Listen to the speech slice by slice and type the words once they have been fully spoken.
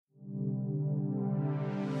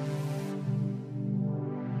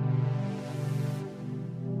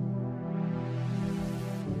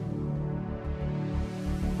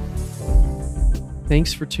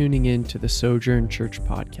Thanks for tuning in to the Sojourn Church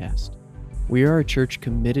podcast. We are a church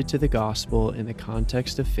committed to the gospel in the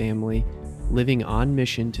context of family, living on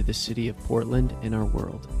mission to the city of Portland and our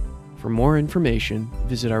world. For more information,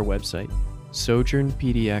 visit our website,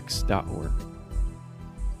 sojournpdx.org.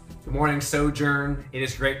 Good morning, Sojourn. It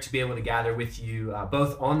is great to be able to gather with you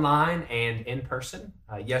both online and in person.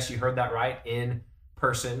 Yes, you heard that right, in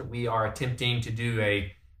person. We are attempting to do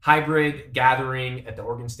a hybrid gathering at the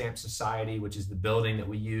Organ Stamp Society, which is the building that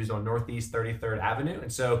we use on Northeast 33rd Avenue.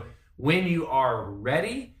 And so when you are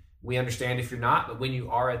ready, we understand if you're not, but when you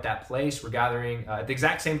are at that place, we're gathering at the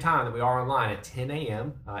exact same time that we are online at 10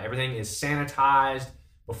 a.m. Everything is sanitized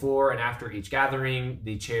before and after each gathering.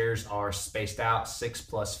 The chairs are spaced out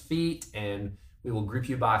 6+ feet, and we will group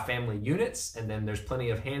you by family units. And then there's plenty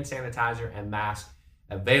of hand sanitizer and masks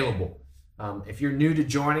available. If you're new to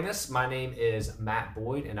joining us, my name is Matt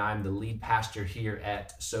Boyd, and I'm the lead pastor here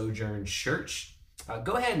at Sojourn Church.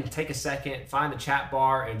 Go ahead and take a second, find the chat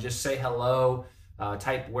bar, and just say hello.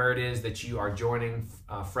 Type where it is that you are joining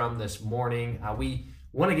from this morning. We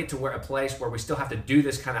want to get to a place where we still have to do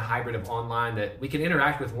this kind of hybrid of online, that we can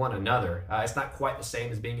interact with one another. It's not quite the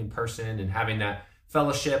same as being in person and having that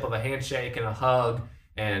fellowship of a handshake and a hug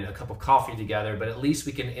and a cup of coffee together, but at least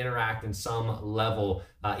we can interact in some level,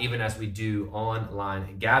 even as we do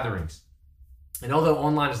online gatherings. And although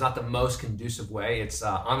online is not the most conducive way, it's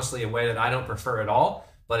honestly a way that I don't prefer at all,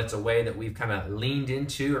 but it's a way that we've kind of leaned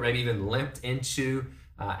into, or maybe even limped into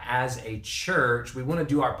as a church. We want to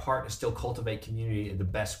do our part to still cultivate community in the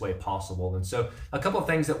best way possible. And so a couple of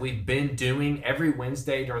things that we've been doing every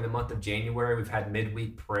Wednesday during the month of January, we've had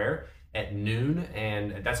midweek prayer at noon,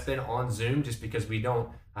 and that's been on Zoom just because we don't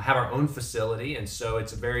have our own facility, and so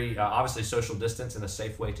it's a very obviously social distance and a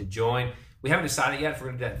safe way to join. We haven't decided yet if we're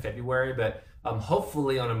going to do that in February, but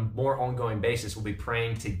hopefully on a more ongoing basis, we'll be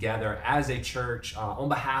praying together as a church on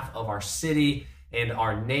behalf of our city and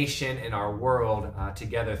our nation and our world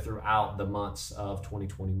together throughout the months of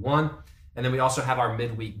 2021. And then we also have our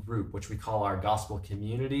midweek group, which we call our gospel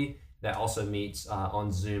community, that also meets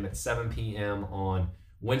on Zoom at 7 p.m. on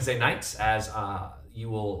Wednesday nights. As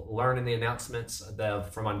you will learn in the announcements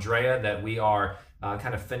from Andrea, that we are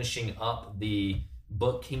kind of finishing up the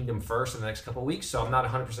book Kingdom First in the next couple of weeks. So I'm not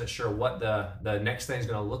 100% sure what the next thing is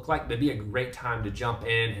going to look like, but it'd be a great time to jump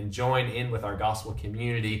in and join in with our gospel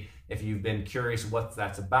community. If you've been curious what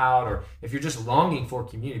that's about, or if you're just longing for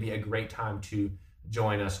community, it'd be a great time to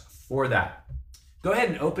join us for that. Go ahead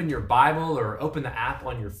and open your Bible or open the app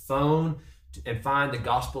on your phone and find the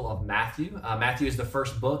Gospel of Matthew. Matthew is the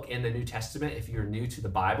first book in the New Testament, if you're new to the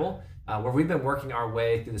Bible, where we've been working our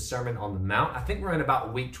way through the Sermon on the Mount. I think we're in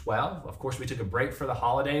about week 12. Of course, we took a break for the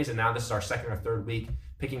holidays, and now this is our second or third week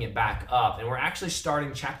picking it back up. And we're actually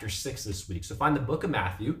starting chapter 6 this week. So find the book of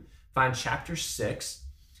Matthew, find chapter 6,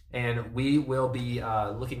 and we will be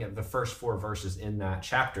looking at the first 4 verses in that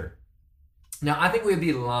chapter. Now, I think we'd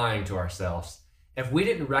be lying to ourselves if we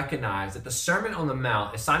didn't recognize that the Sermon on the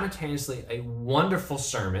Mount is simultaneously a wonderful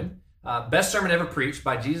sermon, best sermon ever preached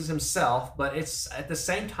by Jesus himself, but it's at the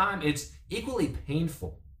same time, it's equally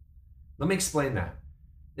painful. Let me explain that.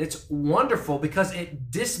 It's wonderful because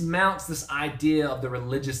it dismounts this idea of the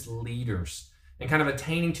religious leaders and kind of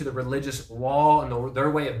attaining to the religious law and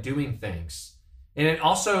their way of doing things. And it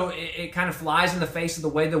also, it kind of flies in the face of the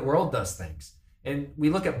way the world does things. And we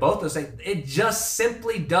look at both those things, it just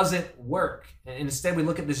simply doesn't work. And instead, we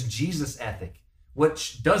look at this Jesus ethic,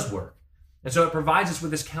 which does work. And so it provides us with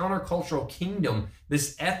this countercultural kingdom,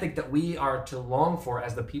 this ethic that we are to long for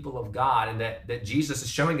as the people of God, and that Jesus is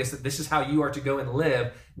showing us that this is how you are to go and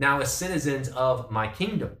live now as citizens of my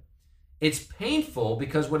kingdom. It's painful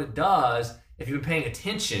because what it does, if you've been paying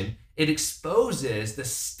attention, it exposes the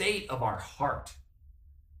state of our heart.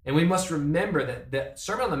 And we must remember that the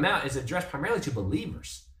Sermon on the Mount is addressed primarily to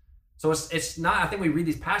believers. So it's not, I think we read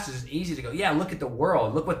these passages, it's easy to go, yeah, look at the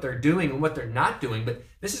world, look what they're doing and what they're not doing. But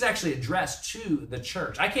this is actually addressed to the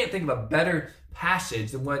church. I can't think of a better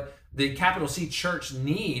passage than what the capital C church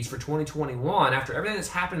needs for 2021 after everything that's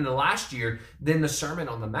happened in the last year than the Sermon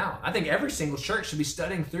on the Mount. I think every single church should be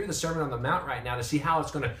studying through the Sermon on the Mount right now to see how it's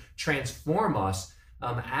going to transform us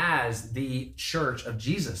as the church of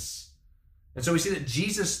Jesus. And so we see that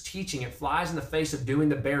Jesus' teaching, it flies in the face of doing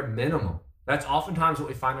the bare minimum. That's oftentimes what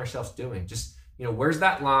we find ourselves doing. Just, where's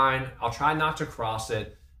that line? I'll try not to cross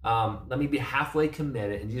it. Let me be halfway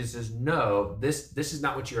committed. And Jesus says, no, this is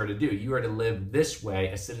not what you are to do. You are to live this way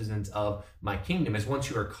as citizens of my kingdom, as ones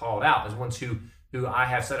who are called out, as ones who I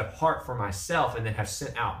have set apart for myself and then have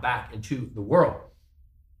sent out back into the world.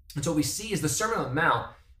 And so what we see is the Sermon on the Mount,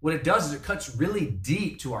 what it does is it cuts really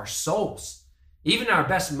deep to our souls. Even in our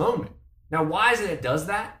best moment, Now, why is it does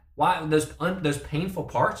that? Why those painful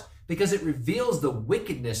parts? Because it reveals the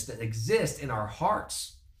wickedness that exists in our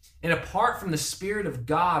hearts. And apart from the Spirit of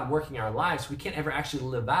God working our lives, we can't ever actually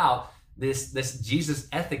live out this Jesus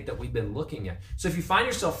ethic that we've been looking at. So if you find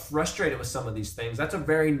yourself frustrated with some of these things, that's a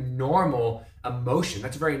very normal emotion.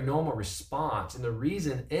 That's a very normal response. And the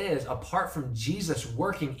reason is, apart from Jesus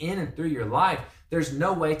working in and through your life, there's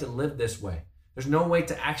no way to live this way. There's no way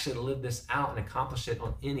to actually live this out and accomplish it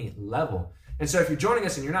on any level. And so if you're joining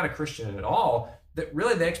us and you're not a Christian at all, that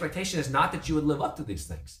really the expectation is not that you would live up to these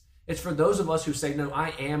things. It's for those of us who say, no, I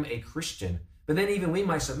am a Christian. But then even we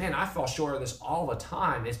might say, man, I fall short of this all the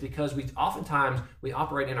time. It's because oftentimes we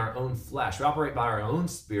operate in our own flesh. We operate by our own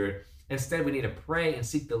spirit. Instead, we need to pray and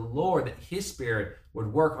seek the Lord that His Spirit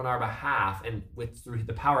would work on our behalf, and through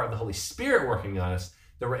the power of the Holy Spirit working on us,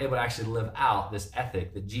 that we're able to actually live out this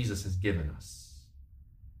ethic that Jesus has given us.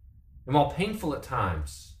 And while painful at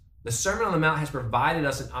times, the Sermon on the Mount has provided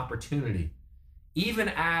us an opportunity,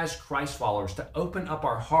 even as Christ followers, to open up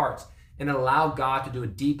our hearts and allow God to do a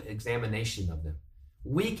deep examination of them,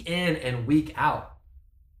 week in and week out.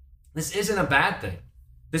 This isn't a bad thing.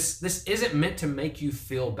 This isn't meant to make you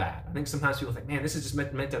feel bad. I think sometimes people think, man, this is just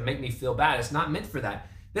meant to make me feel bad. It's not meant for that.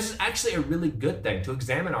 This is actually a really good thing, to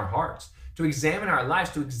examine our hearts, to examine our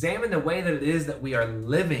lives, to examine the way that it is that we are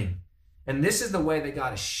living. And this is the way that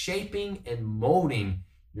God is shaping and molding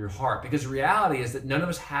your heart, because the reality is that none of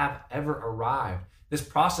us have ever arrived. This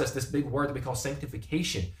process, this big word that we call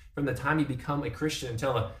sanctification, from the time you become a Christian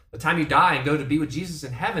until the time you die and go to be with Jesus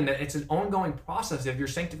in heaven, that it's an ongoing process of your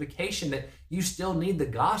sanctification, that you still need the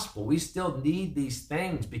gospel. We still need these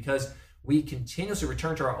things because we continuously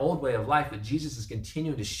return to our old way of life, but Jesus is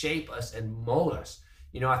continuing to shape us and mold us.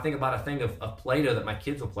 You know, I think about a thing of Play-Doh that my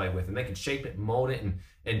kids will play with, and they can shape it, mold it,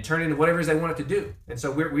 and turn it into whatever it is they want it to do. And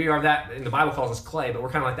so we are that, and the Bible calls us clay, but we're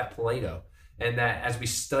kind of like that Play-Doh. And that as we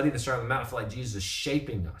study the Sermon on the Mount, I feel like Jesus is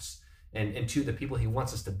shaping us and into the people He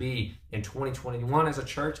wants us to be in 2021 as a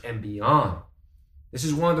church and beyond. This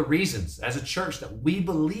is one of the reasons as a church that we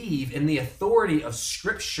believe in the authority of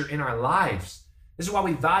Scripture in our lives. This is why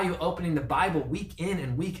we value opening the Bible week in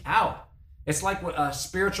and week out. It's like a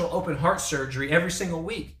spiritual open heart surgery every single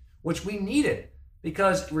week, which we need it.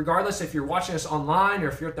 Because regardless if you're watching us online or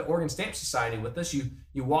if you're at the Oregon Stamp Society with us,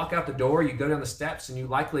 you walk out the door, you go down the steps, and you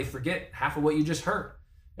likely forget half of what you just heard.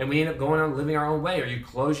 And we end up going on living our own way, or you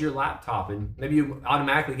close your laptop, and maybe you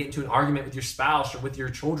automatically get into an argument with your spouse or with your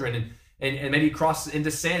children, and maybe you cross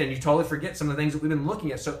into sin and you totally forget some of the things that we've been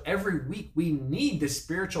looking at. So every week we need this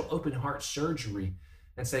spiritual open heart surgery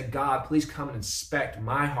and say, God, please come and inspect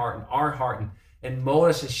my heart and our heart and mold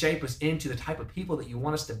us and shape us into the type of people that you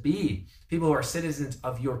want us to be. People who are citizens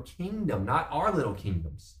of your kingdom, not our little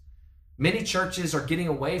kingdoms. Many churches are getting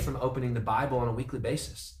away from opening the Bible on a weekly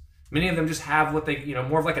basis. Many of them just have what they,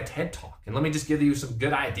 more of like a TED Talk. And let me just give you some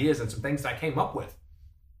good ideas and some things that I came up with.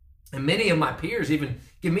 And many of my peers even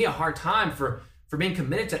give me a hard time for being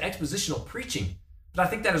committed to expositional preaching. But I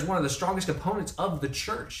think that is one of the strongest components of the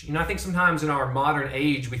church. I think sometimes in our modern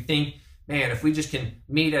age, we think, man, if we just can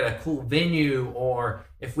meet at a cool venue, or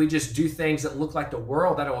if we just do things that look like the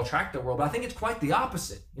world, that will attract the world. But I think it's quite the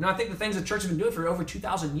opposite. I think the things the church has been doing for over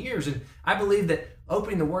 2,000 years, and I believe that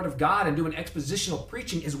opening the Word of God and doing expositional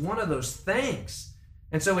preaching is one of those things.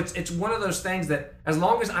 And so it's one of those things that as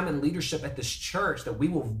long as I'm in leadership at this church, that we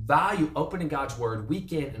will value opening God's Word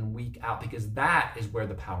week in and week out, because that is where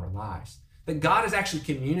the power lies. That God has actually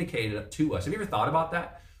communicated it to us. Have you ever thought about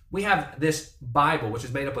that? We have this Bible, which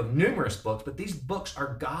is made up of numerous books, but these books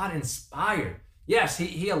are God-inspired. Yes,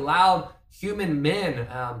 he allowed human men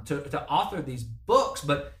to author these books,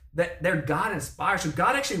 but they're God-inspired. So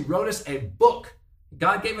God actually wrote us a book.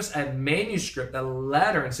 God gave us a manuscript, a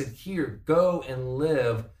letter, and said, here, go and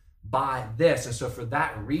live by this. And so for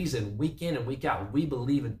that reason, week in and week out, we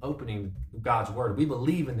believe in opening God's Word. We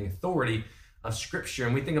believe in the authority of Scripture,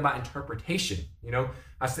 and we think about interpretation.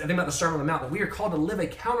 I think about the Sermon on the Mount, that we are called to live a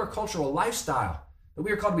countercultural lifestyle, that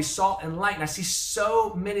we are called to be salt and light. And I see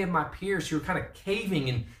so many of my peers who are kind of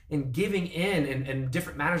caving and giving in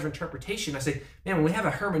different matters of interpretation. I say, man, when we have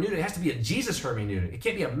a hermeneutic, it has to be a Jesus hermeneutic. It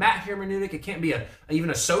can't be a Matt hermeneutic. It can't be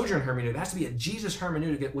even a Sojourn hermeneutic. It has to be a Jesus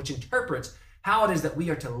hermeneutic, which interprets how it is that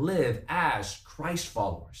we are to live as Christ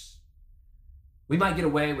followers. We might get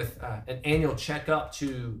away with an annual checkup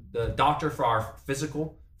to the doctor for our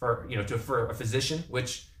physical, for a physician,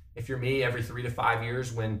 which if you're me, every 3 to 5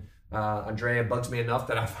 years when Andrea bugs me enough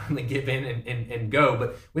that I finally give in and go.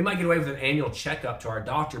 But we might get away with an annual checkup to our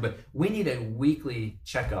doctor, but we need a weekly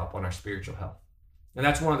checkup on our spiritual health. And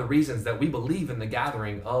that's one of the reasons that we believe in the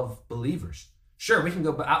gathering of believers. Sure, we can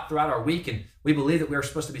go out throughout our week and we believe that we're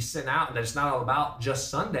supposed to be sent out and that it's not all about just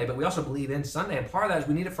Sunday, but we also believe in Sunday. And part of that is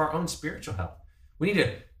we need it for our own spiritual health. We need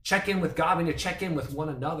to check in with God. We need to check in with one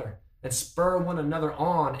another and spur one another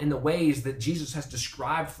on in the ways that Jesus has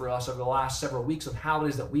described for us over the last several weeks of how it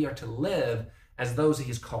is that we are to live as those that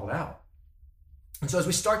he's called out. And so as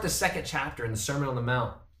we start the second chapter in the Sermon on the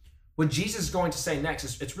Mount, what Jesus is going to say next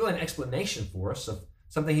is it's really an explanation for us of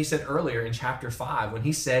something he said earlier in chapter 5 when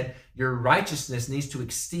he said, your righteousness needs to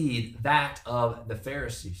exceed that of the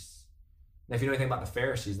Pharisees. Now, if you know anything about the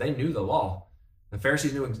Pharisees, they knew the law. The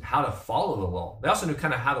Pharisees knew how to follow the law. They also knew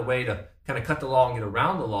kind of how the way to kind of cut the law and get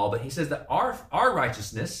around the law. But he says that our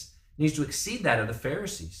righteousness needs to exceed that of the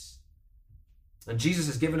Pharisees. And Jesus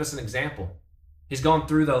has given us an example. He's gone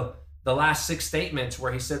through the last 6 statements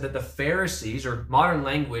where he said that the Pharisees, or modern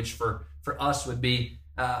language for us would be,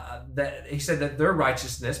 that he said that their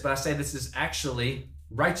righteousness, but I say this is actually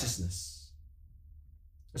righteousness.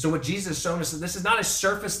 And so what Jesus has shown us is this is not a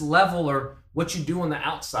surface level or what you do on the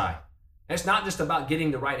outside. And it's not just about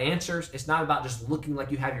getting the right answers. It's not about just looking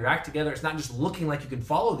like you have your act together. It's not just looking like you can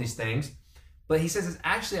follow these things. But he says it's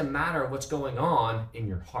actually a matter of what's going on in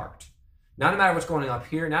your heart. Not a matter of what's going on up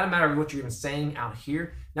here. Not a matter of what you're even saying out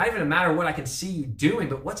here. Not even a matter of what I can see you doing,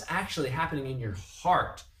 but what's actually happening in your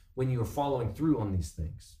heart when you are following through on these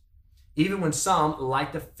things. Even when some,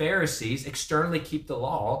 like the Pharisees, externally keep the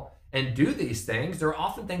law and do these things, there are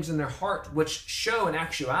often things in their heart which show in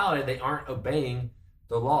actuality they aren't obeying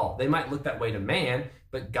the law. They might look that way to man,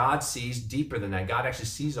 but God sees deeper than that. God actually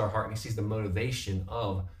sees our heart and he sees the motivation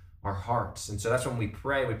of our hearts. And so that's when we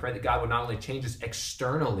pray that God would not only change us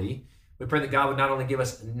externally, we pray that God would not only give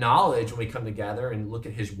us knowledge when we come together and look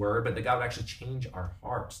at his word, but that God would actually change our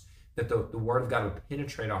hearts. That the word of God would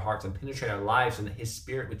penetrate our hearts and penetrate our lives, and that his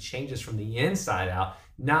spirit would change us from the inside out,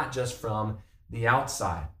 not just from the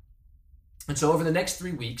outside. And so over the next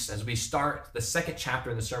 3 weeks, as we start the second chapter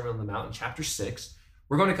in the Sermon on the Mount, in chapter 6,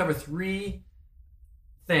 we're going to cover 3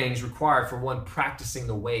 things required for one practicing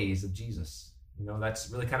the ways of Jesus. You know, that's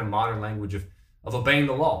really kind of modern language of obeying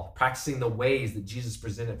the law, practicing the ways that Jesus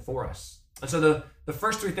presented for us. And so the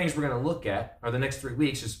first 3 things we're going to look at, or the next 3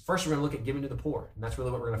 weeks, is first we're going to look at giving to the poor. And that's really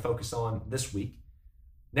what we're going to focus on this week.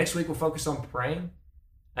 Next week we'll focus on praying.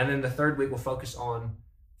 And then the third week we'll focus on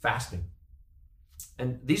fasting.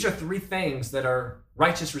 And these are 3 things that are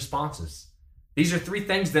righteous responses. These are 3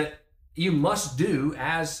 things that you must do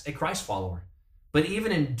as a Christ follower. But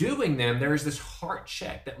even in doing them, there is this heart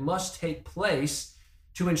check that must take place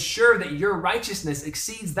to ensure that your righteousness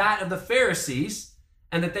exceeds that of the Pharisees,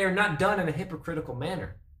 and that they are not done in a hypocritical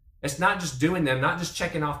manner. It's not just doing them, not just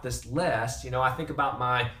checking off this list. You know, I think about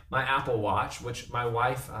my Apple Watch, which my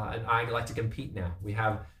wife and I like to compete now. We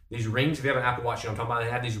have these rings. If you have an Apple Watch, you know what I'm talking about.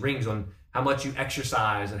 They have these rings on how much you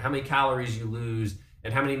exercise and how many calories you lose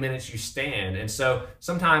and how many minutes you stand. And so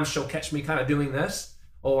sometimes she'll catch me kind of doing this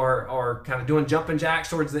or kind of doing jumping jacks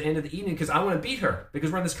towards the end of the evening because I want to beat her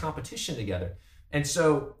because we're in this competition together. And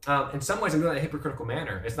so in some ways I'm doing it in a hypocritical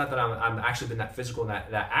manner. It's not that I'm actually been that physical and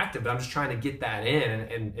that active, but I'm just trying to get that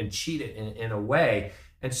in and cheat it in a way.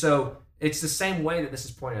 And so it's the same way that this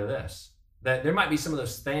is pointing to this. That there might be some of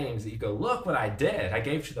those things that you go, look what I did. I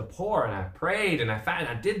gave to the poor and I prayed and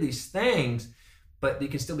I did these things, but they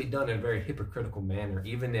can still be done in a very hypocritical manner,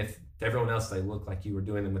 even if to everyone else they look like you were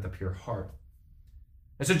doing them with a pure heart.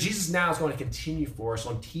 And so Jesus now is going to continue for us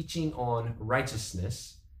on teaching on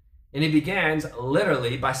righteousness. And he begins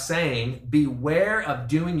literally by saying, beware of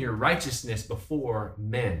doing your righteousness before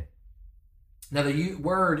men. Now, the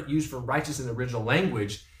word used for righteous in the original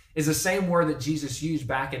language is the same word that Jesus used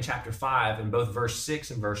back in chapter 5 in both verse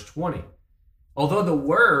 6 and verse 20. Although the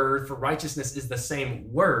word for righteousness is the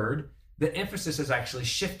same word, the emphasis has actually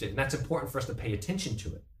shifted. And that's important for us to pay attention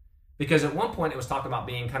to it. Because at one point it was talking about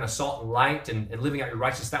being kind of salt and light and living out your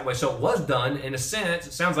righteousness that way. So it was done in a sense,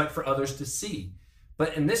 it sounds like, for others to see.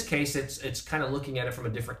 But in this case, it's kind of looking at it from a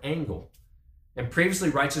different angle. And previously,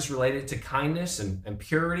 righteousness related to kindness and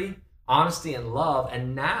purity, honesty, and love.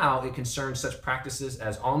 And now it concerns such practices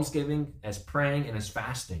as almsgiving, as praying, and as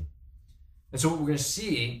fasting. And so what we're going to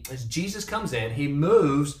see is Jesus comes in, he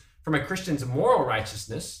moves from a Christian's moral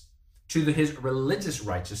righteousness to his religious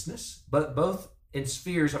righteousness, but both in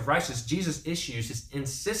spheres of righteousness, Jesus issues his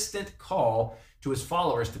insistent call to his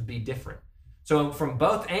followers to be different. So from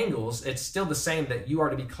both angles, it's still the same that you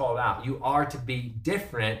are to be called out. You are to be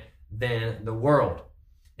different than the world.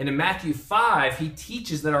 And in Matthew 5, he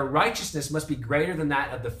teaches that our righteousness must be greater than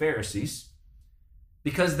that of the Pharisees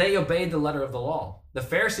because they obeyed the letter of the law. The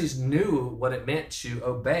Pharisees knew what it meant to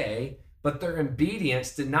obey, but their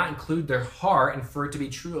obedience did not include their heart. And for it to be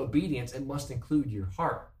true obedience, it must include your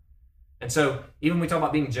heart. And so even when we talk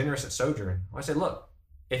about being generous at Sojourn, I say, look,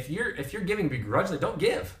 if you're giving begrudgingly, don't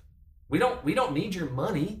give. We don't need your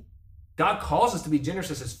money. God calls us to be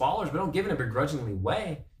generous as his followers, but don't give it in a begrudgingly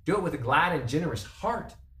way. Do it with a glad and generous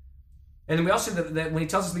heart. And then we also see that when he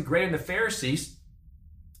tells us to be greater than the Pharisees,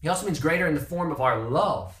 he also means greater in the form of our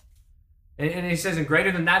love. And he says, and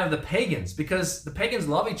greater than that of the pagans, because the pagans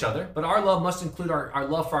love each other, but our love must include our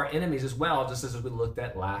love for our enemies as well, just as we looked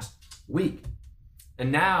at last week.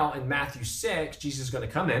 And now in Matthew 6, Jesus is going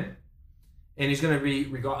to come in, and he's going to be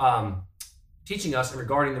teaching us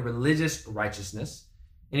regarding the religious righteousness.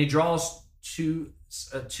 And he draws two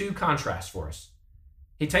contrasts for us.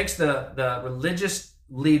 He takes the religious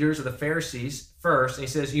leaders of the Pharisees first, and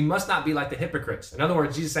he says, you must not be like the hypocrites. In other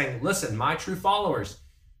words, Jesus is saying, listen, my true followers,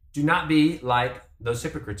 do not be like those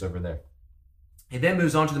hypocrites over there. He then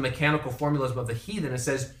moves on to the mechanical formalism of the heathen and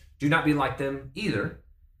says, do not be like them either.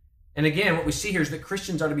 And again, what we see here is that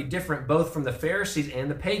Christians are to be different both from the Pharisees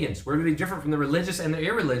and the pagans. We're to be different from the religious and the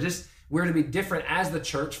irreligious. We're to be different as the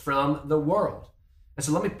church from the world. And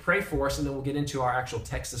so let me pray for us, and then we'll get into our actual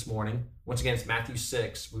text this morning. Once again, it's Matthew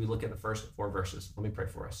 6. We look at the first 4 verses. Let me pray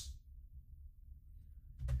for us.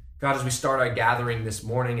 God, as we start our gathering this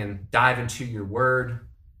morning and dive into your word,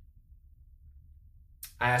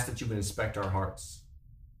 I ask that you would inspect our hearts.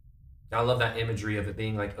 I love that imagery of it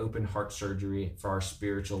being like open heart surgery for our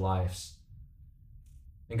spiritual lives.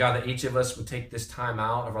 And God, that each of us would take this time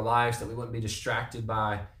out of our lives, that we wouldn't be distracted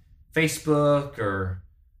by Facebook or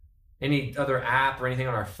any other app or anything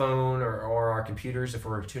on our phone or our computers if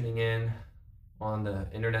we're tuning in on the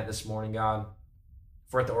internet this morning, God.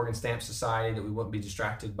 If we're at the Oregon Stamp Society, that we wouldn't be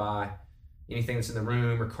distracted by anything that's in the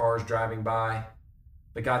room or cars driving by.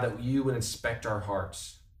 But God, that you would inspect our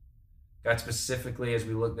hearts. God, specifically as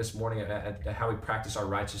we look this morning at how we practice our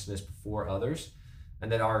righteousness before others,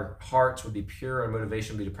 and that our hearts would be pure and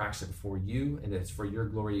motivation would be to practice it before you, and that it's for your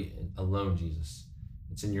glory alone, Jesus.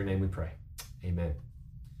 It's in your name we pray. Amen.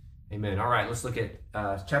 Amen. All right, let's look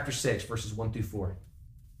at chapter 6, verses 1 through 4. It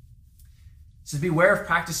says, beware of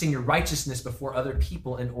practicing your righteousness before other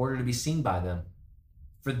people in order to be seen by them,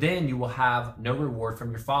 for then you will have no reward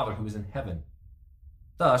from your Father who is in heaven.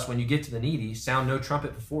 Thus, when you get to the needy, sound no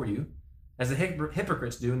trumpet before you, as the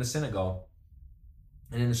hypocrites do in the synagogue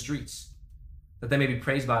and in the streets, that they may be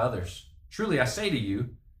praised by others. Truly, I say to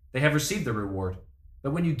you, they have received their reward.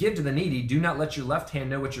 But when you give to the needy, do not let your left hand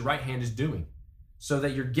know what your right hand is doing, so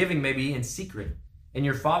that your giving may be in secret, and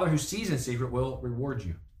your Father who sees in secret will reward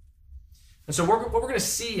you. And so what we're going to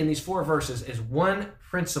see in these 4 verses is one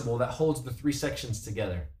principle that holds the 3 sections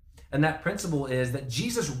together. And that principle is that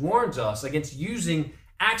Jesus warns us against using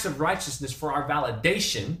acts of righteousness for our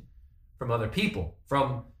validation from other people,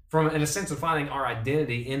 from in a sense of finding our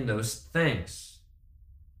identity in those things.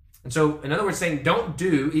 And so, in other words, saying don't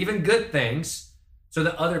do even good things so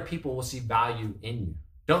that other people will see value in you.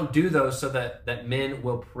 Don't do those so that men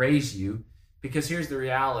will praise you, because here's the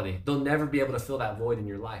reality. They'll never be able to fill that void in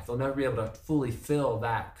your life. They'll never be able to fully fill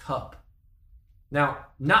that cup. Now,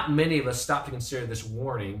 not many of us stop to consider this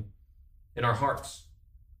warning in our hearts.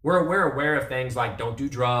 We're aware of things like don't do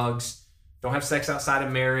drugs, don't have sex outside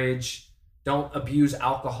of marriage, don't abuse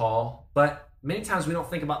alcohol, but many times we don't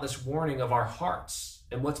think about this warning of our hearts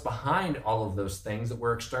and what's behind all of those things that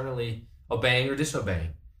we're externally obeying or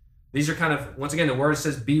disobeying. These are kind of, once again, the word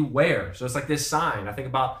says beware. So it's like this sign. I think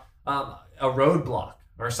about a roadblock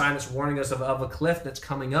or a sign that's warning us of a cliff that's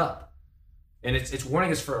coming up. And it's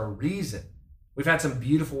warning us for a reason. We've had some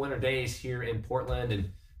beautiful winter days here in Portland,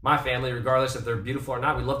 and my family, regardless if they're beautiful or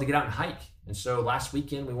not, we love to get out and hike. And so last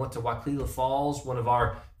weekend we went to Waukeala Falls, one of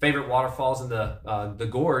our favorite waterfalls in the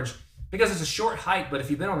gorge, because it's a short hike, but if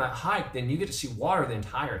you've been on that hike, then you get to see water the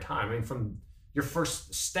entire time. I mean, from your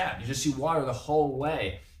first step, you just see water the whole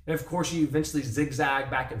way. And of course, you eventually zigzag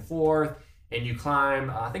back and forth, and you climb,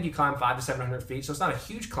 I think you climb 500 to 700 feet. So it's not a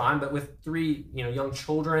huge climb, but with 3 young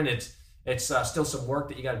children, it's still some work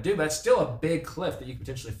that you got to do, but it's still a big cliff that you could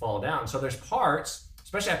potentially fall down. So there's parts,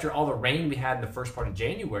 especially after all the rain we had in the first part of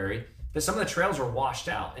January, that some of the trails are washed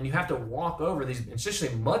out, and you have to walk over these, essentially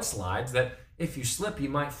mudslides, that if you slip, you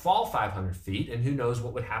might fall 500 feet, and who knows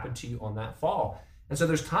what would happen to you on that fall. And so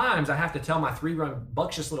there's times I have to tell my 3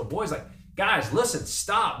 buckshot little boys, like, guys, listen,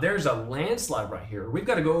 stop. There's a landslide right here. We've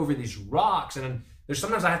got to go over these rocks. And there's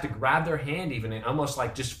sometimes I have to grab their hand even and almost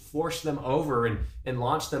like just force them over and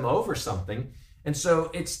launch them over something. And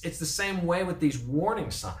so it's the same way with these warning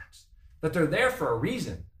signs, that they're there for a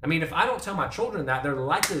reason. I mean, if I don't tell my children that, they're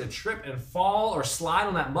likely to trip and fall or slide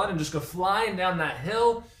on that mud and just go flying down that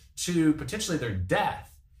hill to potentially their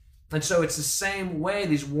death. And so it's the same way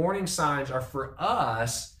these warning signs are for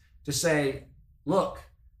us to say, look,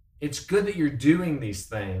 it's good that you're doing these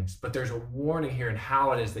things, but there's a warning here in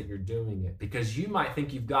how it is that you're doing it, because you might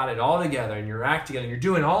think you've got it all together and you're acting together and you're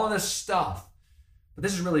doing all of this stuff. But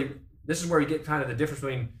this is where you get kind of the difference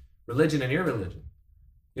between religion and irreligion.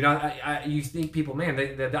 You know, you think people, man,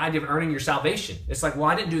 the idea of earning your salvation. It's like, well,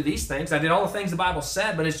 I didn't do these things. I did all the things the Bible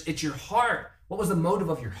said, but it's your heart. What was the motive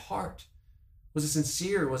of your heart? Was it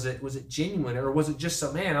sincere? Was it genuine? Or was it just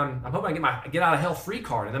so, man, I'm hoping I get out of hell free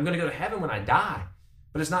card and I'm going to go to heaven when I die.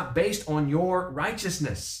 But it's not based on your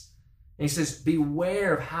righteousness. And he says,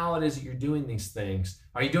 beware of how it is that you're doing these things.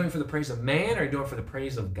 Are you doing it for the praise of man, or are you doing it for the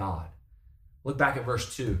praise of God? Look back at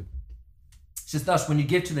verse 2. It says, thus, when you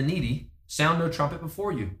give to the needy, sound no trumpet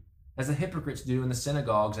before you, as the hypocrites do in the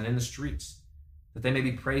synagogues and in the streets, that they may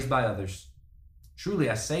be praised by others. Truly,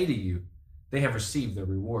 I say to you, they have received their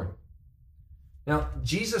reward. Now,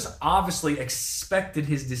 Jesus obviously expected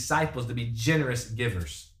his disciples to be generous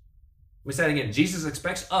givers. We say it again. Jesus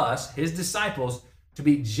expects us, his disciples, to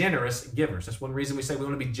be generous givers. That's one reason we say we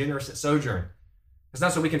want to be generous at Sojourn. It's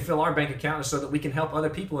not so we can fill our bank account, it's so that we can help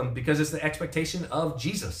other people, and because it's the expectation of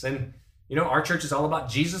Jesus. And, you know, our church is all about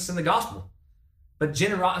Jesus and the gospel. But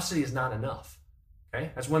generosity is not enough.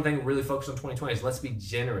 Okay? That's one thing we really focus on 2020 is let's be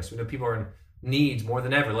generous. We know people are in needs more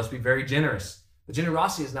than ever. Let's be very generous. But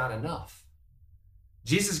generosity is not enough.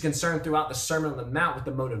 Jesus is concerned throughout the Sermon on the Mount with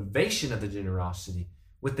the motivation of the generosity,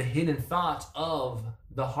 with the hidden thoughts of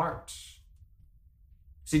the heart.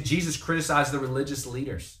 See, Jesus criticized the religious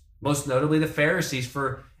leaders, most notably the Pharisees,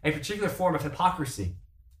 for a particular form of hypocrisy.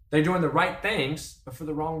 They're doing the right things, but for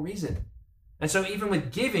the wrong reason. And so even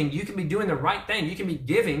with giving, you can be doing the right thing. You can be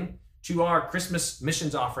giving to our Christmas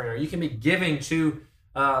missions offering, or you can be giving to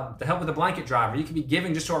help with the blanket driver. You can be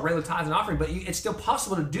giving just to our regular tithes and offering, but it's still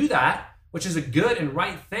possible to do that, which is a good and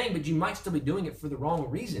right thing, but you might still be doing it for the wrong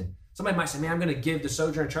reason. Somebody might say, man, I'm going to give to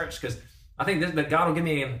Sojourn Church because I think that God will give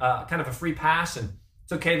me kind of a free pass, and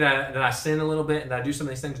it's okay that I sin a little bit and that I do some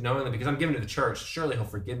of these things knowingly because I'm giving to the church. Surely he'll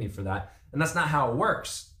forgive me for that. And that's not how it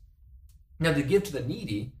works. Now, to give to the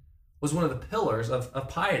needy was one of the pillars of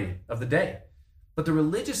piety of the day. But the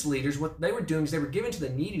religious leaders, what they were doing is they were giving to the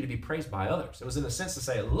needy to be praised by others. It was in a sense to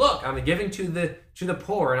say, look, I'm giving to the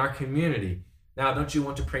poor in our community. Now, don't you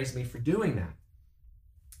want to praise me for doing that?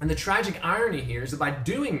 And the tragic irony here is that by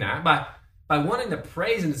doing that, by wanting the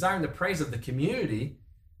praise and desiring the praise of the community,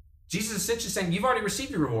 Jesus is essentially saying, you've already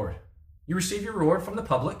received your reward. You receive your reward from the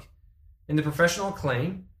public and the professional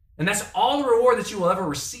acclaim, and that's all the reward that you will ever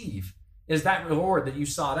receive is that reward that you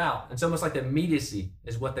sought out. It's almost like the immediacy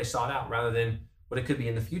is what they sought out rather than what it could be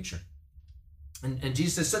in the future. And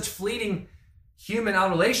Jesus says, such fleeting human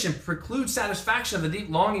adulation precludes satisfaction of the deep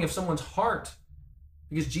longing of someone's heart,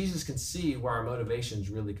 because Jesus can see where our motivations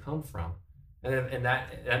really come from. And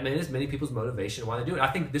that is many people's motivation why they do it.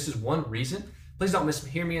 I think this is one reason. Please don't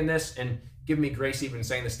mishear me in this and give me grace even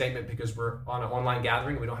saying the statement because we're on an online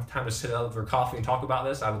gathering. We don't have time to sit over coffee and talk about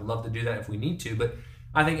this. I would love to do that if we need to. But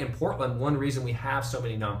I think in Portland, one reason we have so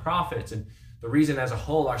many nonprofits and the reason as a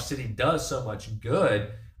whole our city does so much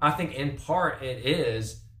good, I think in part it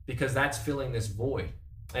is because that's filling this void.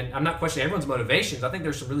 And I'm not questioning everyone's motivations. I think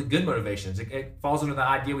there's some really good motivations. It falls under the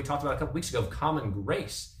idea we talked about a couple weeks ago of common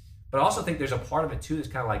grace. But I also think there's a part of it too that's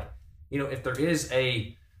kind of like, you know, if there is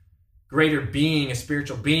a greater being, a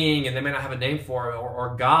spiritual being, and they may not have a name for it,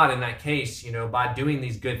 or God in that case, you know, by doing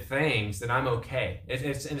these good things, then I'm okay.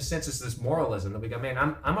 It's in a sense, it's this moralism that we go, man,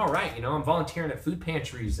 I'm all right. You know, I'm volunteering at food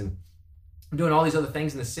pantries and I'm doing all these other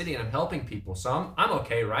things in the city and I'm helping people. So I'm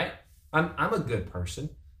okay, right? I'm a good person.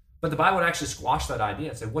 But the Bible would actually squash that idea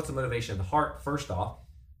and say, what's the motivation of the heart, first off,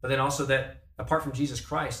 but then also that apart from Jesus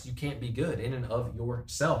Christ, you can't be good in and of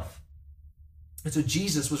yourself. And so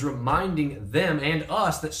Jesus was reminding them and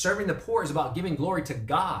us that serving the poor is about giving glory to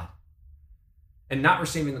God and not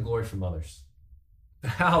receiving the glory from others.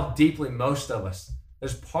 How deeply most of us,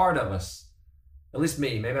 there's part of us, at least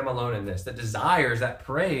me, maybe I'm alone in this, that desires that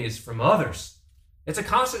praise from others. It's a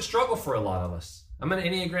constant struggle for a lot of us. I'm an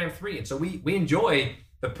Enneagram 3, and so we enjoy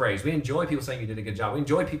the praise. We enjoy people saying you did a good job. We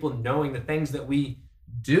enjoy people knowing the things that we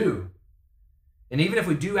do. And even if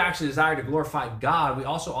we do actually desire to glorify God, we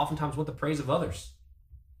also oftentimes want the praise of others.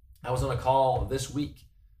 I was on a call this week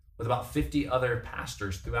with about 50 other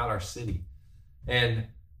pastors throughout our city. And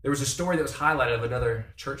there was a story that was highlighted of another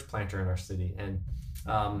church planter in our city. And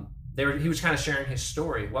he was kind of sharing his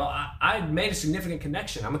story. Well, I made a significant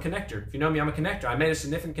connection. I'm a connector. If you know me, I'm a connector. I made a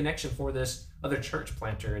significant connection for this other church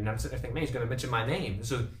planter. And I'm sitting there thinking, man, he's going to mention my name.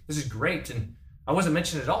 So this is great. And I wasn't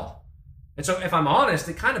mentioned at all. And so if I'm honest,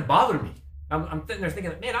 it kind of bothered me. I'm sitting there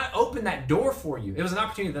thinking, man, I opened that door for you. It was an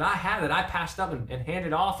opportunity that I had that I passed up and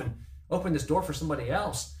handed off and opened this door for somebody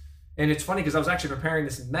else. And it's funny because I was actually preparing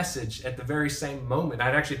this message at the very same moment.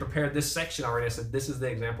 I'd actually prepared this section already. I said, this is the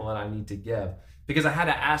example that I need to give. Because I had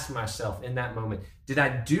to ask myself in that moment, did I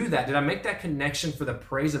do that? Did I make that connection for the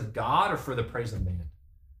praise of God or for the praise of man?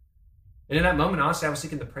 And in that moment, honestly, I was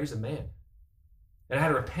seeking the praise of man. And I had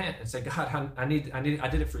to repent and say, God, I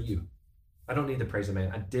did it for you. I don't need the praise of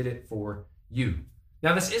man. I did it for you.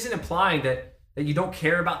 Now, this isn't implying that you don't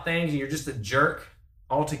care about things and you're just a jerk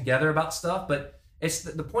altogether about stuff, but it's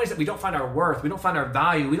the point is that we don't find our worth, we don't find our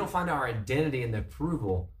value, we don't find our identity in the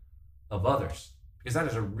approval of others, because that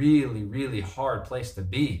is a really, really hard place to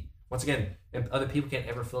be. Once again, other people can't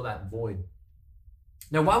ever fill that void.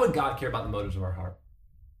 Now, why would God care about the motives of our heart?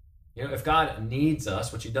 You know, if God needs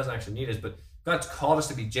us, which he doesn't actually need us, but God's called us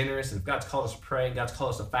to be generous, and if God's called us to pray, and God's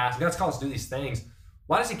called us to fast, and God's called us to do these things,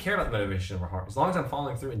 why does he care about the motivation of our heart? As long as I'm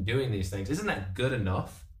following through and doing these things, isn't that good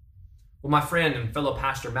enough? Well, my friend and fellow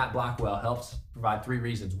pastor Matt Blackwell helps provide 3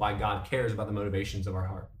 reasons why God cares about the motivations of our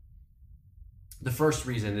heart. The first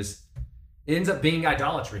reason is it ends up being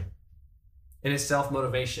idolatry and it's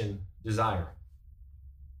self-motivation desire.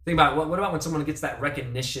 Think about it. What about when someone gets that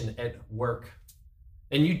recognition at work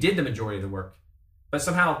and you did the majority of the work, but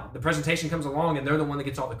somehow the presentation comes along and they're the one that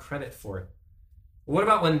gets all the credit for it? What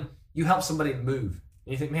about when you help somebody move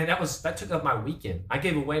and you think, man, that took up my weekend. I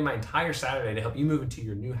gave away my entire Saturday to help you move into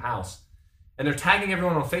your new house. And they're tagging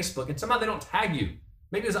everyone on Facebook, and somehow they don't tag you.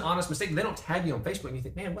 Maybe it was an honest mistake, but they don't tag you on Facebook, and you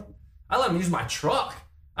think, man, what? I let them use my truck.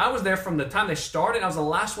 I was there from the time they started. I was the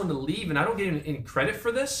last one to leave, and I don't get any credit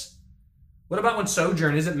for this? What about when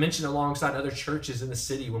Sojourn isn't mentioned alongside other churches in the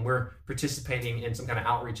city when we're participating in some kind of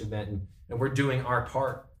outreach event and we're doing our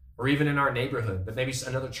part, or even in our neighborhood, but maybe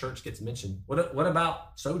another church gets mentioned? What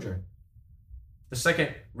about Sojourn? The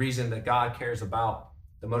second reason that God cares about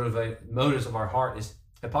the motives of our heart is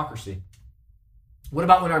hypocrisy. What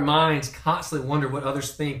about when our minds constantly wonder what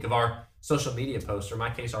others think of our social media posts, or in my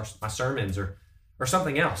case, my sermons, or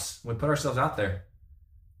something else? We put ourselves out there.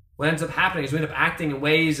 What ends up happening is we end up acting in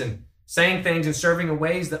ways and saying things and serving in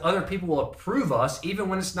ways that other people will approve us, even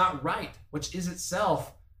when it's not right, which is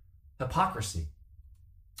itself hypocrisy.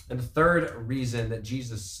 And the third reason that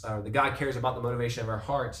that God cares about the motivation of our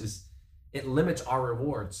hearts is it limits our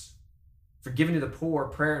rewards for giving to the poor,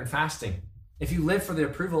 prayer, and fasting. If you live for the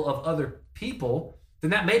approval of other people, then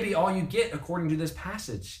that may be all you get according to this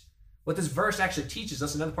passage. What this verse actually teaches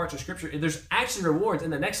us in other parts of Scripture, there's actually rewards in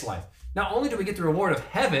the next life. Not only do we get the reward of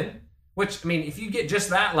heaven, which, I mean, if you get just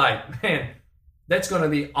that, like, man, that's going to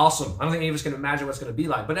be awesome. I don't think any of us can imagine what it's going to be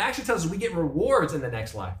like. But it actually tells us we get rewards in the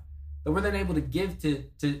next life that we're then able to give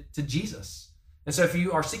to Jesus. And so if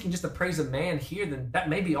you are seeking just the praise of man here, then that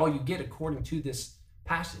may be all you get according to this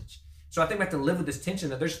passage. So I think we have to live with this tension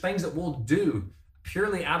that there's things that we'll do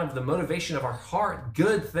purely out of the motivation of our heart,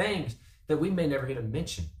 good things that we may never get a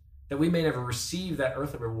mention, that we may never receive that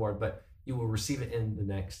earthly reward, but you will receive it in the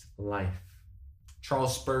next life.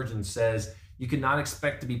 Charles Spurgeon says, you cannot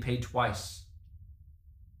expect to be paid twice.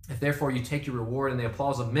 If therefore you take your reward in the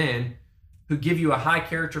applause of men who give you a high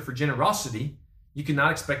character for generosity, you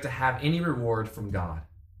cannot expect to have any reward from God.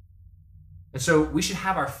 And so we should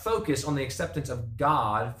have our focus on the acceptance of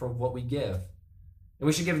God for what we give. And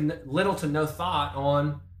we should give little to no thought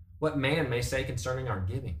on what man may say concerning our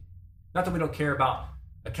giving. Not that we don't care about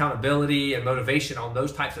accountability and motivation on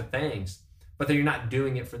those types of things, but that you're not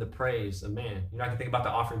doing it for the praise of man. You're not going to think about the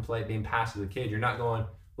offering plate being passed to the kid. You're not going,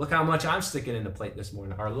 look how much I'm sticking in the plate this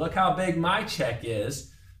morning, or look how big my check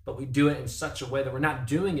is. But we do it in such a way that we're not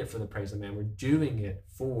doing it for the praise of man. We're doing it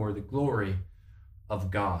for the glory of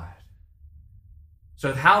God.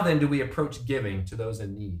 So how then do we approach giving to those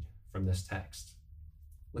in need from this text?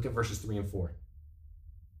 Look at verses 3 and 4. It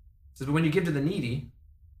says, but when you give to the needy,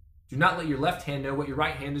 do not let your left hand know what your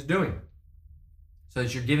right hand is doing, so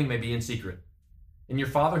that your giving may be in secret. And your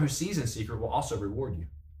Father who sees in secret will also reward you.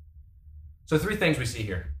 So 3 things we see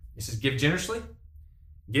here. It says, give generously,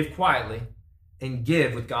 give quietly, and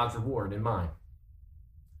give with God's reward in mind.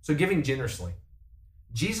 So giving generously.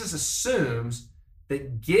 Jesus assumes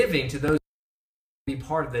that giving to those be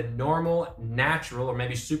part of the normal, natural, or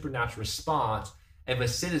maybe supernatural response of a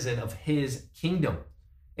citizen of his kingdom.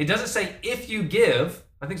 It doesn't say if you give.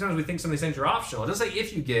 I think sometimes we think some of these things are optional. It doesn't say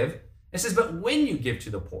if you give. It says, but when you give to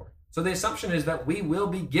the poor. So the assumption is that we will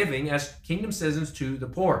be giving as kingdom citizens to the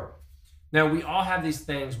poor. Now, we all have these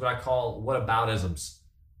things, what I call whataboutisms,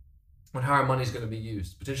 on how our money is going to be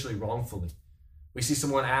used, potentially wrongfully. We see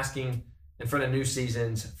someone asking in front of New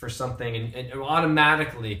Seasons for something, and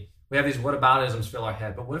automatically we have these whataboutisms fill our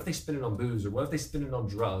head. But what if they spend it on booze? Or what if they spend it on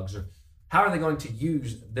drugs? Or how are they going to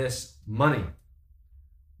use this money?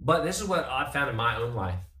 But this is what I've found in my own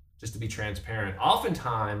life, just to be transparent.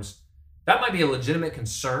 Oftentimes, That might be a legitimate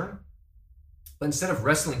concern, but instead of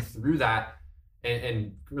wrestling through that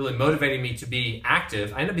and really motivating me to be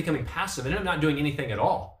active, I end up becoming passive and end up not doing anything at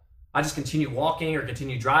all. I just continue walking or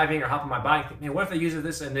continue driving or hop on my bike. Think, man, what if I use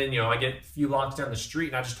this? And then, I get a few blocks down the street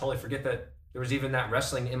and I just totally forget that there was even that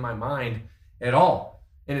wrestling in my mind at all.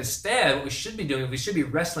 And instead, what we should be doing, we should be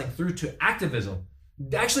wrestling through to activism.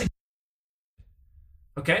 Actually,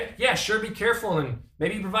 okay, yeah, sure, be careful and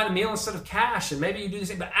maybe you provide a meal instead of cash and maybe you do the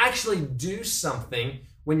same, but actually do something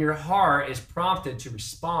when your heart is prompted to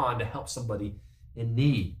respond to help somebody in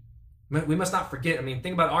need. We must not forget,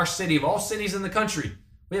 think about our city, of all cities in the country.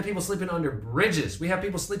 We have people sleeping under bridges. We have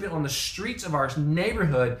people sleeping on the streets of our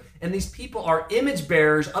neighborhood, and these people are image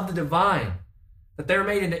bearers of the divine, that they're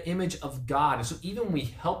made in the image of God. And so even when we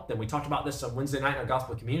help them, we talked about this on Wednesday night in our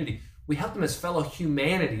gospel community, we help them as fellow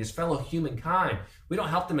humanity, as fellow humankind. We don't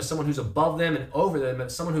help them as someone who's above them and over them,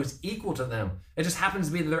 but someone who's equal to them. It just happens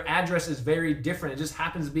to be that their address is very different. It just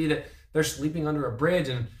happens to be that they're sleeping under a bridge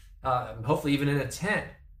and hopefully even in a tent.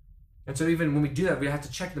 And so even when we do that, we have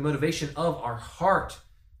to check the motivation of our heart.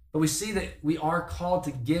 But we see that we are called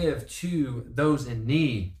to give to those in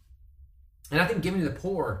need. And I think giving to the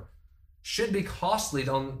poor should be costly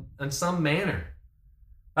in some manner.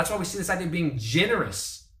 That's why we see this idea of being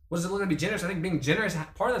generous. What does it look like to be generous? I think being generous,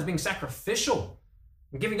 part of that is being sacrificial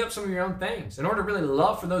and giving up some of your own things in order to really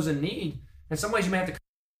love for those in need. In some ways, you may have to cut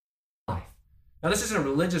off life. Now, this isn't a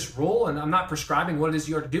religious rule, and I'm not prescribing what it is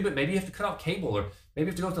you are to do, but maybe you have to cut out cable, or maybe you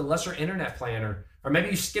have to go with a lesser internet plan, or maybe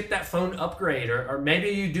you skip that phone upgrade, or maybe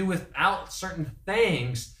you do without certain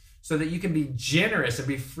things so that you can be generous and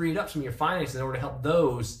be freed up from your finances in order to help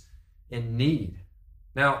those in need.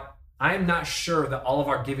 Now, I am not sure that all of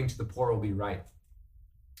our giving to the poor will be right.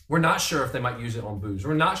 We're not sure if they might use it on booze.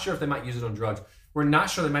 We're not sure if they might use it on drugs. We're not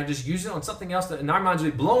sure they might just use it on something else that in our minds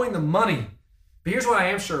will be blowing the money. But here's what I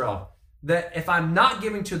am sure of, that if I'm not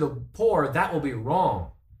giving to the poor, that will be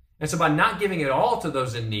wrong. And so by not giving it all to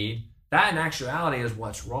those in need, that in actuality is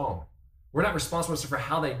what's wrong. We're not responsible for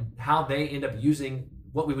how they end up using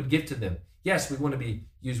what we would give to them. Yes, we want to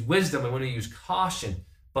use wisdom, we want to use caution,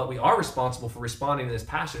 but we are responsible for responding to this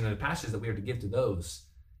passion and the passions that we are to give to those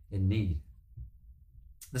in need.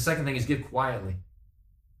 The second thing is give quietly.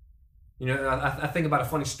 I think about a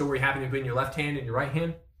funny story happening between your left hand and your right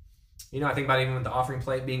hand. I think about even with the offering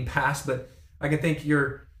plate being passed, but I can think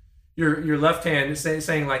your left hand is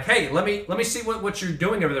saying like, hey, let me see what you're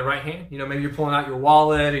doing over the right hand. Maybe you're pulling out your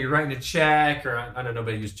wallet or you're writing a check, or I don't know,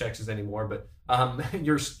 nobody uses checks anymore, but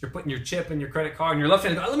you're putting your chip in your credit card, and your left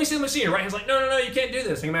hand goes, let me see. Your right hand's like, no, you can't do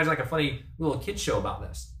this. I can imagine like a funny little kid show about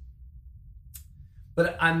this.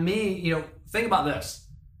 But think about this.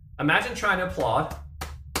 Imagine trying to applaud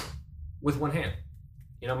with one hand.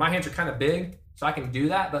 My hands are kind of big, so I can do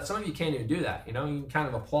that, but some of you can't even do that. You can kind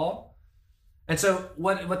of applaud. And so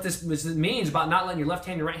what this means about not letting your left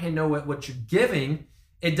hand and your right hand know what you're giving,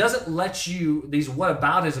 it doesn't let these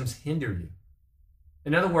whataboutisms hinder you.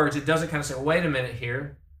 In other words, it doesn't kind of say, wait a minute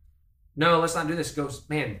here. No, let's not do this. It goes,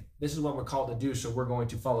 man, this is what we're called to do, so we're going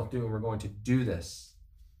to follow through and we're going to do this.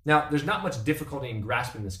 Now, there's not much difficulty in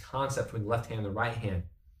grasping this concept between the left hand and the right hand.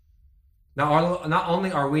 Now, not only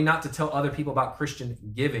are we not to tell other people about Christian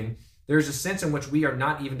giving, there's a sense in which we are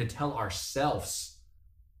not even to tell ourselves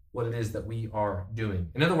what it is that we are doing.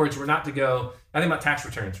 In other words, we're not to go, I think about tax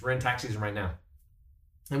returns. We're in tax season right now.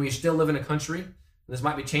 And we still live in a country, and this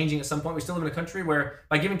might be changing at some point, we still live in a country where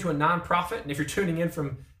by giving to a nonprofit, and if you're tuning in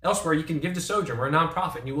from elsewhere, you can give to Sojourn. We're a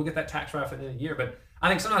nonprofit, and you will get that tax write-off at the end of the year. But I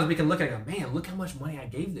think sometimes we can look at it and go, man, look how much money I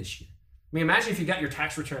gave this year. Imagine if you got your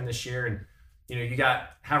tax return this year and you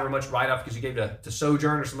got however much write-off because you gave to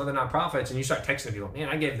Sojourn or some other nonprofits, and you start texting people, man,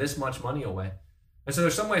 I gave this much money away. And so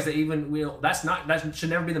there's some ways that even that should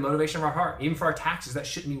never be the motivation of our heart. Even for our taxes, that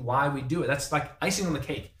shouldn't be why we do it. That's like icing on the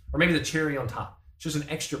cake, or maybe the cherry on top. It's just an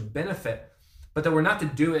extra benefit, but that we're not to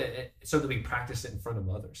do it so that we practice it in front of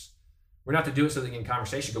others. We're not to do it so that we get in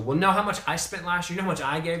conversation. Go, well, know how much I spent last year? You know how much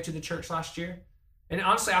I gave to the church last year? And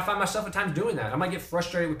honestly, I find myself at times doing that. I might get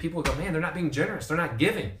frustrated with people who go, man, they're not being generous. They're not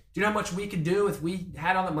giving. Do you know how much we could do if we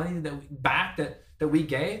had all the money that we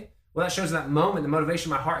gave? Well, that shows in that moment the motivation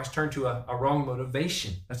of my heart has turned to a wrong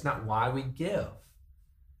motivation. That's not why we give.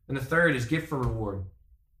 And the third is give for reward.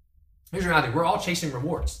 Here's the reality. We're all chasing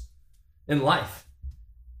rewards in life.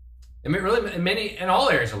 And really, in all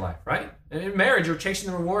areas of life, right? In marriage, you're chasing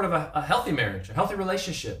the reward of a healthy marriage, a healthy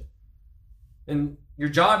relationship. In your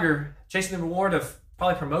job, you're chasing the reward of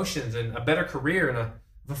probably promotions and a better career and a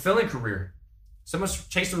fulfilling career. Some of us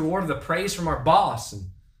chase the reward of the praise from our boss, and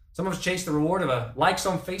some of us chase the reward of likes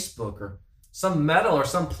on Facebook, or some medal or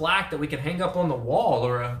some plaque that we can hang up on the wall,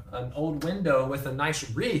 or an old window with a nice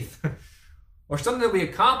wreath. or something that we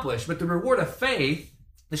accomplish, but the reward of faith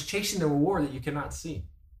is chasing the reward that you cannot see.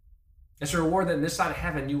 It's a reward that in this side of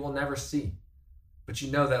heaven you will never see. But you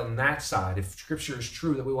know that on that side, if Scripture is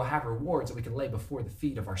true, that we will have rewards that we can lay before the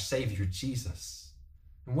feet of our Savior, Jesus.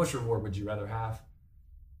 And which reward would you rather have?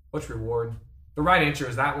 Which reward? The right answer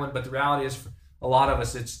is that one, but the reality is for a lot of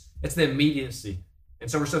us, it's the immediacy. And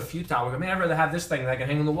so we're so futile. We go, man, I'd rather have this thing that I can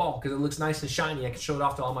hang on the wall because it looks nice and shiny. I can show it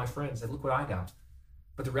off to all my friends. And look what I got.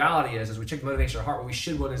 But the reality is, as we check the motivation of our heart, what we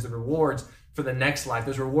should want is the rewards for the next life.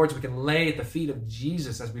 Those rewards we can lay at the feet of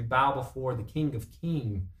Jesus as we bow before the King of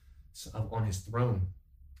Kings on his throne.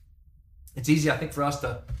 It's easy, I think, for us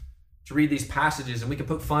to read these passages, and we can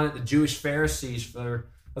poke fun at the Jewish Pharisees of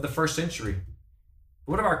the first century.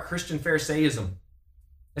 But what of our Christian Pharisaism?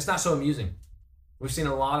 It's not so amusing. We've seen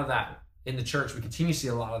a lot of that in the church. We continue to see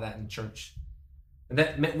a lot of that in the church. And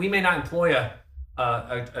that we may not employ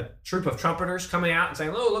a troop of trumpeters coming out and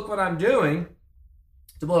saying, oh, look what I'm doing,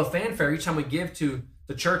 to blow a fanfare each time we give to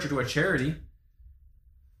the church or to a charity.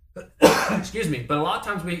 Excuse me. But a lot of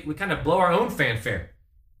times we kind of blow our own fanfare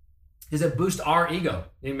because it boosts our ego.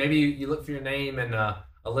 Maybe you look for your name in a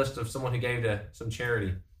list of someone who gave to some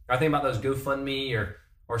charity. Or I think about those GoFundMe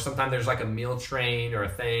or sometimes there's like a meal train or a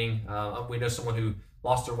thing. We know someone who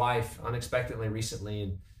lost their wife unexpectedly recently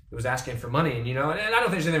and it was asking for money. And, and I don't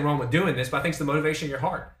think there's anything wrong with doing this, but I think it's the motivation of your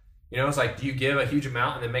heart. It's like, do you give a huge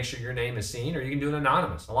amount and then make sure your name is seen, or you can do it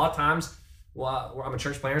anonymous? A lot of times, well, I'm a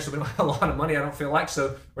church planner, so we don't have a lot of money, I don't feel like,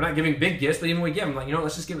 so we're not giving big gifts, but even when we give them,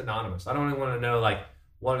 let's just give it anonymous. I don't even want to know,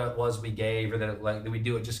 what it was we gave, or that we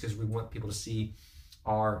do it just because we want people to see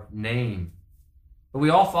our name. But we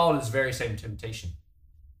all fall into this very same temptation.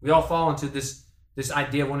 We all fall into this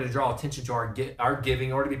idea of wanting to draw attention to our giving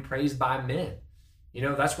in order to be praised by men.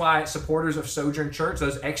 That's why supporters of Sojourn Church,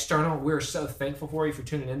 those external, we're so thankful for you for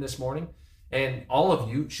tuning in this morning. And all of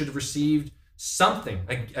you should have received something,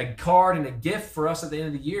 a card and a gift for us at the end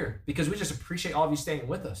of the year, because we just appreciate all of you staying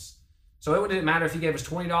with us. So it wouldn't matter if you gave us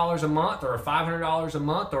 $20 a month or $500 a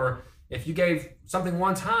month, or if you gave something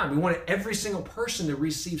one time. We wanted every single person to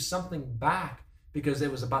receive something back because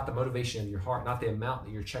it was about the motivation of your heart, not the amount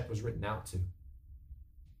that your check was written out to.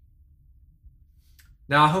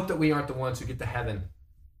 Now, I hope that we aren't the ones who get to heaven.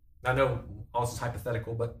 I know all this is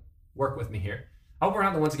hypothetical, but work with me here. I hope we're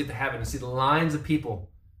not the ones who get to heaven and see the lines of people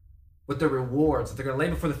with their rewards that they're going to lay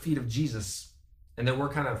before the feet of Jesus. And then we're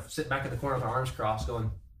kind of sitting back in the corner with our arms crossed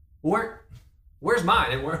going, where's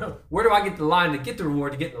mine? And where do I get the line to get the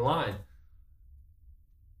reward to get in the line?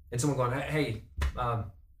 And someone going, hey,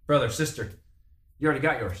 brother, sister, you already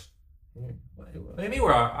got yours. What do you mean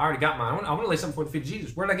I already got mine? I want to lay something before the feet of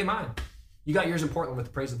Jesus. Where did I get mine? You got yours in Portland with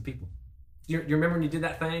the praise of the people. You remember when you did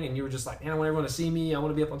that thing and you were just like, man, I want everyone to see me. I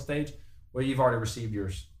want to be up on stage. Well, you've already received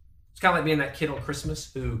yours. It's kind of like being that kid on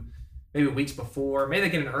Christmas who maybe weeks before, maybe they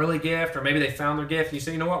get an early gift or maybe they found their gift. And you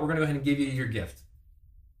say, you know what, we're going to go ahead and give you your gift.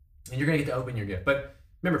 And you're going to get to open your gift. But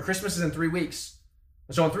remember, Christmas is in 3 weeks.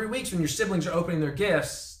 And so in 3 weeks, when your siblings are opening their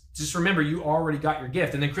gifts, just remember you already got your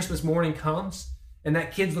gift. And then Christmas morning comes and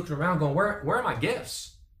that kid's looking around going, where are my gifts?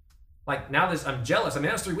 Like now I'm jealous. I mean,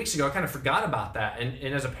 that was 3 weeks ago. I kind of forgot about that.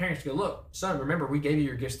 And as a parent, you go, look, son, remember we gave you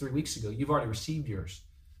your gifts 3 weeks ago. You've already received yours.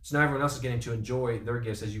 So now everyone else is getting to enjoy their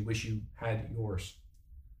gifts as you wish you had yours.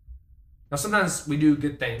 Now, sometimes we do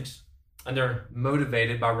good things and they're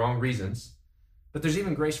motivated by wrong reasons, but there's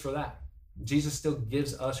even grace for that. Jesus still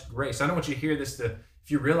gives us grace. I don't want you to hear this if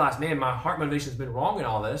you realize, man, my heart motivation has been wrong in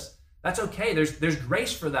all this. That's okay. There's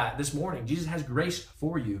grace for that this morning. Jesus has grace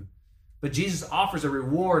for you. But Jesus offers a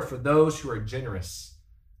reward for those who are generous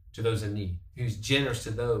to those in need, who's generous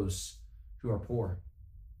to those who are poor.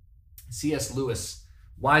 C.S. Lewis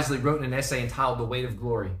wisely wrote in an essay entitled The Weight of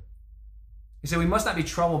Glory. He said, we must not be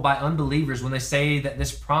troubled by unbelievers when they say that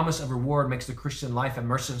this promise of reward makes the Christian life a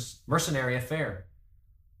mercenary affair.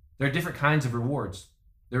 There are different kinds of rewards.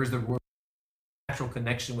 There is the reward of natural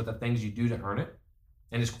connection with the things you do to earn it,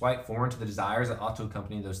 and is quite foreign to the desires that ought to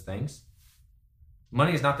accompany those things.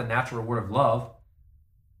 Money is not the natural reward of love.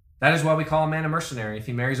 That is why we call a man a mercenary if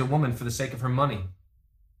he marries a woman for the sake of her money.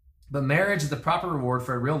 But marriage is the proper reward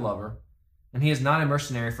for a real lover, and he is not a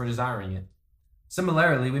mercenary for desiring it.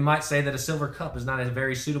 Similarly, we might say that a silver cup is not a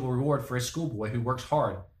very suitable reward for a schoolboy who works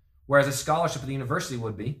hard, whereas a scholarship at the university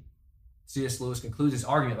would be. C.S. Lewis concludes his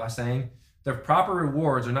argument by saying, the proper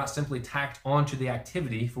rewards are not simply tacked onto the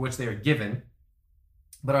activity for which they are given,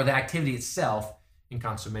 but are the activity itself in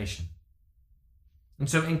consummation. And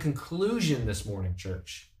so in conclusion this morning,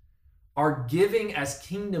 church, our giving as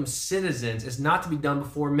kingdom citizens is not to be done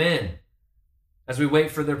before men as we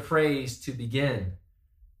wait for their praise to begin,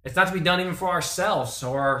 It's not to be done even for ourselves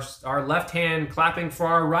or our left hand clapping for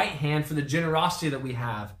our right hand for the generosity that we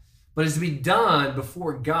have, but it's to be done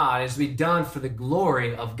before God. It's to be done for the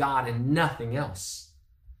glory of God and nothing else.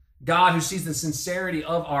 God, who sees the sincerity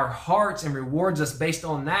of our hearts and rewards us based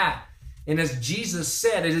on that. And as Jesus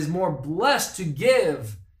said, it is more blessed to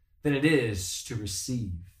give than it is to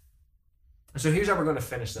receive. And so here's how we're going to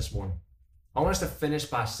finish this morning. I want us to finish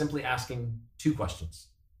by simply asking two questions.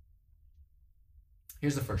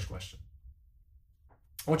 Here's the first question.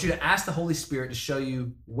 I want you to ask the Holy Spirit to show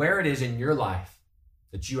you where it is in your life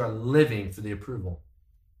that you are living for the approval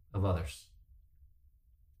of others.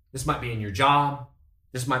 This might be in your job.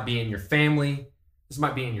 This might be in your family. This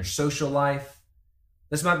might be in your social life.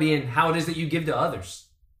 This might be in how it is that you give to others.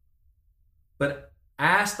 But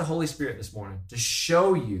ask the Holy Spirit this morning to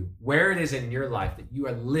show you where it is in your life that you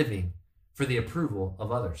are living for the approval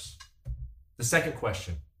of others. The second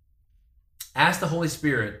question. Ask the Holy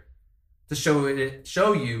Spirit to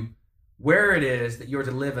show you where it is that you're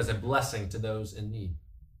to live as a blessing to those in need.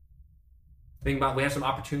 Think about, we have some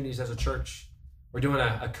opportunities as a church. We're doing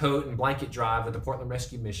a coat and blanket drive with the Portland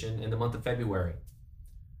Rescue Mission in the month of February.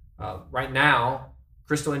 Right now,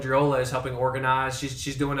 Crystal Andriola is helping organize.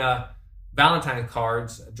 She's doing a Valentine's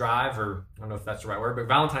cards drive, or I don't know if that's the right word, but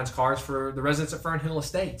Valentine's cards for the residents at Fernhill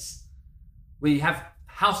Estates. We have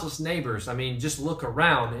houseless neighbors. I mean, just look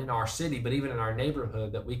around in our city, but even in our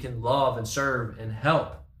neighborhood, that we can love and serve and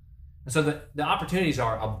help. And so the opportunities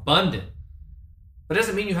are abundant, but it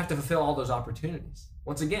doesn't mean you have to fulfill all those opportunities.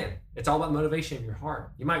 Once again, it's all about motivation of your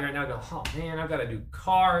heart. You might right now go, oh man, I've got to do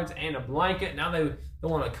cards and a blanket. Now they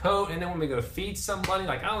want a coat, and then when we go to feed somebody,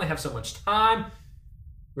 like I only have so much time.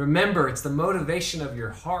 Remember, it's the motivation of your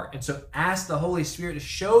heart. And so ask the Holy Spirit to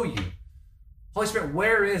show you. Holy Spirit,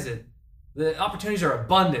 where is it? The opportunities are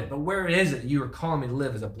abundant, but where is it you are calling me to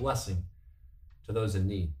live as a blessing to those in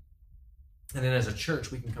need? And then as a church,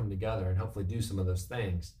 we can come together and hopefully do some of those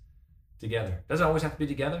things together. Doesn't always have to be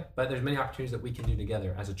together, but there's many opportunities that we can do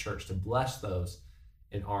together as a church to bless those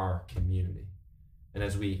in our community. And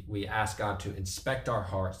as we ask God to inspect our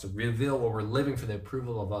hearts, to reveal where we're living for the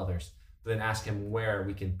approval of others, but then ask him where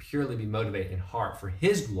we can purely be motivated in heart for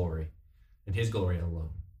his glory and his glory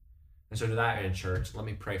alone. And so to that end, church, let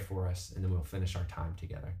me pray for us, and then we'll finish our time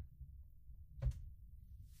together.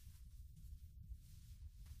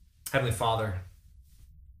 Heavenly Father,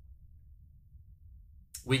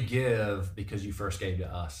 we give because you first gave to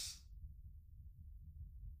us.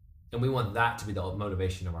 And we want that to be the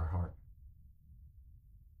motivation of our heart.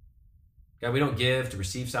 God, we don't give to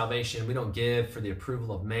receive salvation. We don't give for the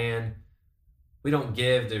approval of man. We don't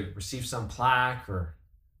give to receive some plaque or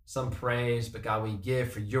some praise, but God, we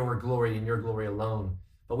give for your glory and your glory alone.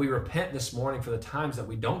 But we repent this morning for the times that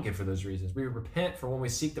we don't give for those reasons. We repent for when we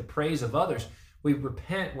seek the praise of others. We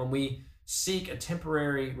repent when we seek a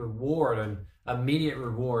temporary reward, an immediate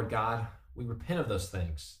reward, God. We repent of those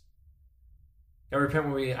things. God, we repent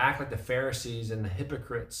when we act like the Pharisees and the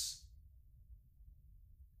hypocrites.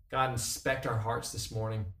 God, inspect our hearts this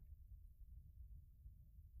morning.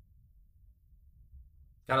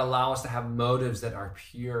 God, allow us to have motives that are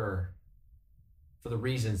pure for the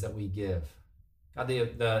reasons that we give. God,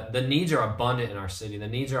 the needs are abundant in our city. The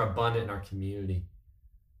needs are abundant in our community.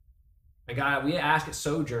 And God, we ask at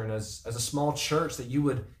Sojourn as a small church that you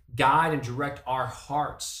would guide and direct our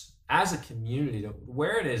hearts as a community to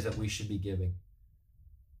where it is that we should be giving.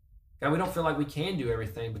 God, we don't feel like we can do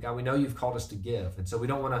everything, but God, we know you've called us to give. And so we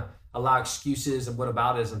don't want to allow excuses and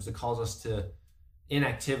whataboutisms to cause us to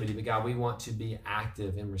inactivity, but God, we want to be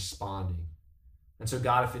active in responding. And so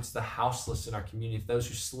God, if it's the houseless in our community, if those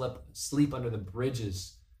who sleep under the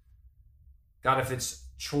bridges, God, if it's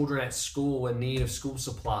children at school in need of school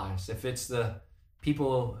supplies, if it's the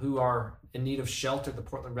people who are in need of shelter at the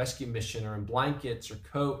Portland Rescue Mission, or in blankets or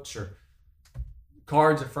coats or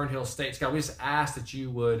cards at Fernhill Estates, God, we just ask that you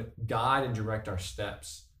would guide and direct our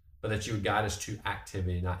steps, but that you would guide us to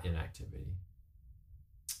activity, not inactivity.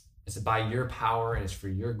 It's by your power, and it's for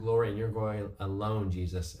your glory and your glory alone,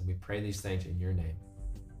 Jesus. And we pray these things in your name.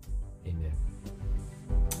 Amen.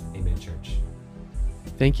 Amen, church.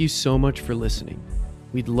 Thank you so much for listening.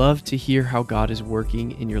 We'd love to hear how God is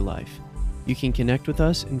working in your life. You can connect with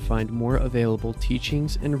us and find more available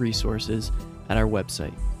teachings and resources at our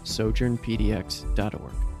website,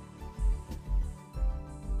 sojournpdx.org.